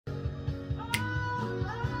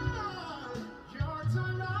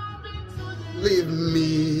leave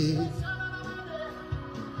me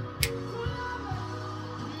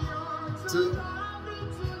to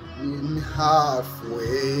meet me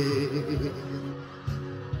halfway.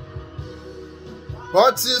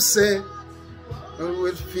 What you say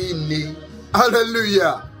will finish.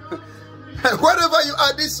 Hallelujah. Wherever you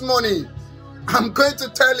are this morning, I'm going to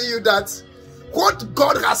tell you that what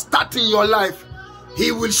God has started in your life,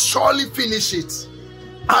 He will surely finish it.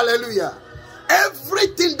 Hallelujah.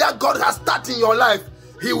 Everything that God has started in your life,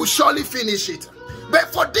 He will surely finish it.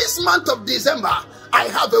 But for this month of December, I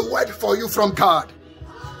have a word for you from God.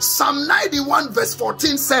 Psalm 91 verse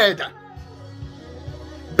 14 said,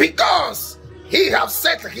 because He has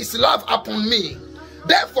set His love upon me,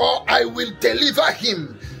 therefore I will deliver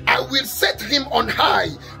him. I will set him on high,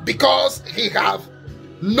 because he have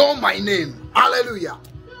known my name. Hallelujah.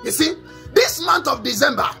 You see, this month of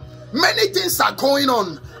December, many things are going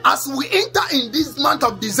on. As we enter in this month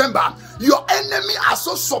of December, your enemy are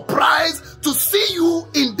so surprised to see you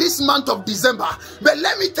in this month of December. But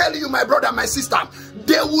let me tell you, my brother, my sister,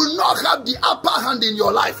 they will not have the upper hand in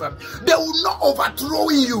your life. They will not overthrow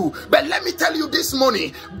you. But let me tell you this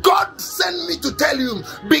morning, God sent me to tell you,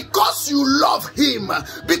 because you love Him,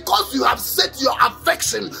 because you have set your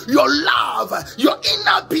affection, your love, your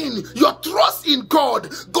inner being, your trust in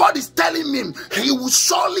God, God is telling me He will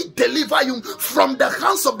surely deliver you from the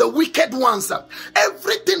hands of the wicked ones.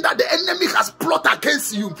 Everything that the enemy has plotted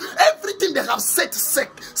against you, everything they have set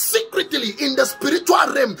secretly in the spiritual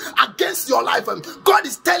realm against your life, God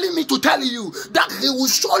is telling me to tell you that He will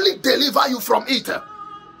surely deliver you from it.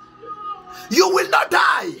 You will not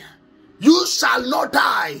die. You shall not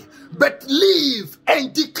die, but live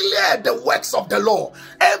and declare the works of the Lord.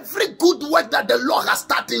 Every good work that the Lord has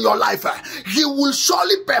started in your life, He will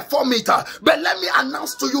surely perform it. But let me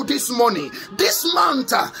announce to you this morning, this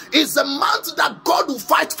month is a month that God will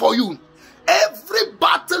fight for you. Every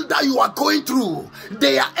battle that you are going through,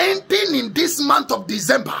 they are ending in this month of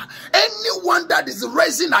December. Anyone that is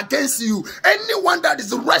rising against you, anyone that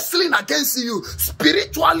is wrestling against you,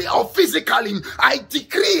 spiritually or physically, I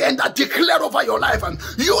decree and I declare over your life,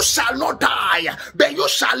 you shall not die, but you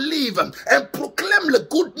shall live and proclaim the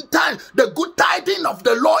good tidings of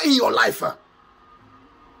the Lord in your life.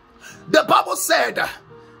 The Bible said,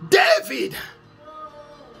 David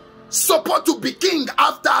supposed to be king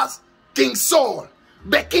after King Saul.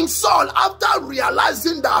 But King Saul, after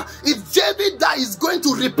realizing that if David that is going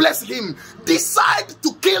to replace him, decide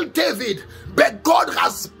to kill David. But God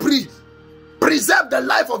has preserved the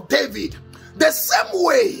life of David. The same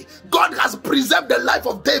way God has preserved the life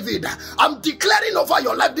of David, I'm declaring over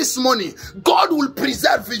your life this morning, God will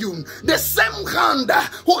preserve you. The same hand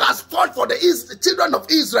who has fought for the children of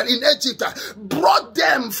Israel in Egypt, brought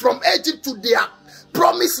them from Egypt to their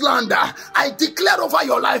promised land. I declare over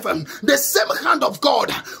your life, the same hand of God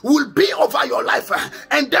will be over your life,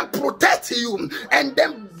 and then protect you, and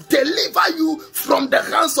then deliver you from the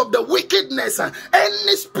hands of the wickedness.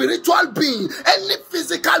 Any spiritual being, any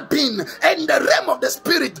physical being, and the realm of the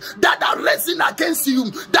spirit that are raising against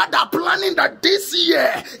you, that are planning that this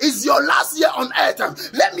year is your last year on earth.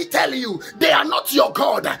 Let me tell you, they are not your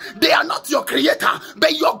God, they are not your creator,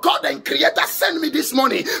 but your God and creator sent me this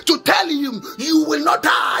morning to tell you, you will not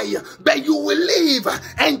die, but you will live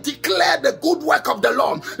and declare the good work of the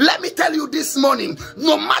Lord. Let me tell you this morning,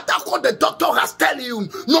 no matter what the doctor has tell you,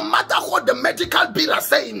 no matter what the medical bill are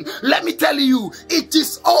saying, let me tell you, it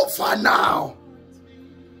is over now.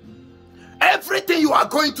 Everything you are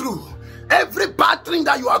going through, every bad thing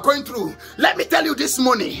that you are going through, let me tell you this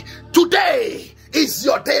morning, today is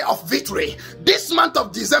your day of victory. This month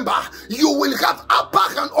of December, you will have upper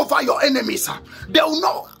hand over your enemies. They will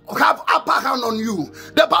not have upper hand on you.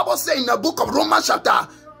 The Bible says in the book of Romans chapter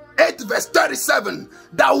 8 verse 37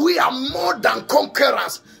 that we are more than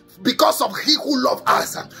conquerors because of He who loved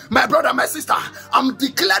us. My brother, my sister, I'm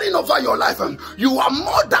declaring over your life, you are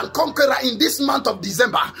more than conqueror in this month of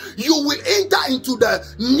December. You will enter into the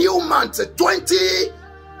new month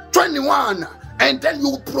 2021, and then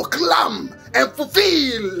you proclaim and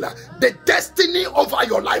fulfill the destiny over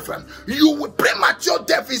your life. You will, premature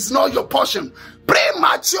death is not your portion.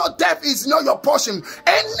 Premature death is not your portion.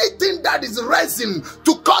 Anything that is rising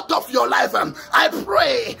to cut off your life, I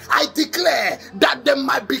pray, I declare that they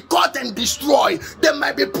might be caught and destroyed. They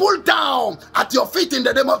might be pulled down at your feet in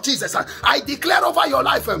the name of Jesus. I declare over your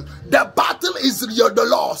life, the battle is the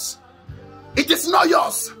Lord's. It is not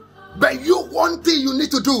yours. But you, one thing you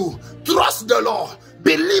need to do, trust the Lord.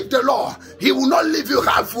 Believe the Lord. He will not leave you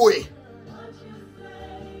halfway.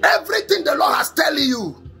 Everything the Lord has telling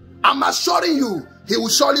you, I'm assuring you, He will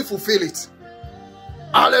surely fulfill it.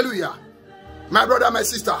 Hallelujah. My brother, my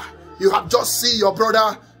sister, you have just seen your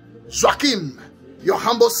brother Joachim, your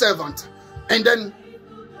humble servant. And then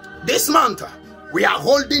this month, we are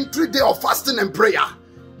holding 3 days of fasting and prayer,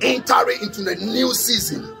 entering into the new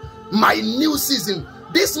season. My new season.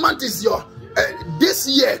 This month is your, this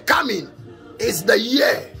year coming is the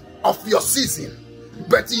year of your season.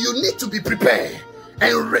 But you need to be prepared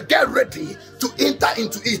and get ready to enter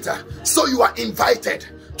into it. So you are invited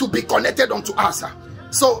to be connected unto us.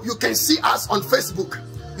 So you can see us on Facebook,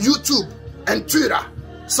 YouTube, and Twitter.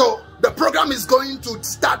 So the program is going to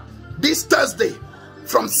start this Thursday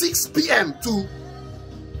from 6 p.m. to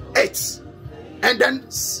 8. And then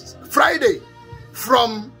Friday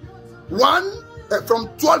from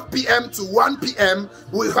 12 p.m. to 1 p.m.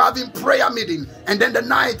 we're having prayer meeting. And then the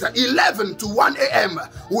night 11 to 1 a.m.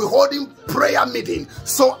 we're holding prayer meeting.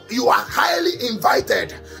 So you are highly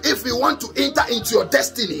invited. If you want to enter into your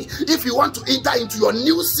destiny, if you want to enter into your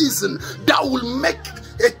new season that will make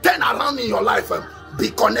a turnaround in your life, be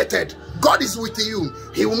connected. God is with you.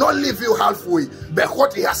 He will not leave you halfway, but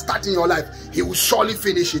what he has started in your life, he will surely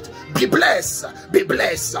finish it. Be blessed, be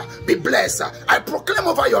blessed, be blessed. I proclaim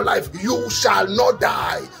over your life, you shall not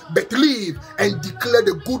die, but live and declare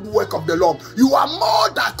the good work of the Lord. You are more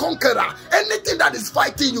than conqueror. Anything that is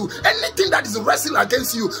fighting you, anything that is wrestling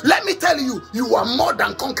against you, let me tell you, you are more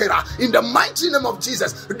than conqueror. In the mighty name of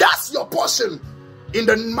Jesus, that's your portion in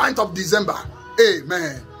the month of December.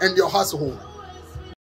 Amen. And your household.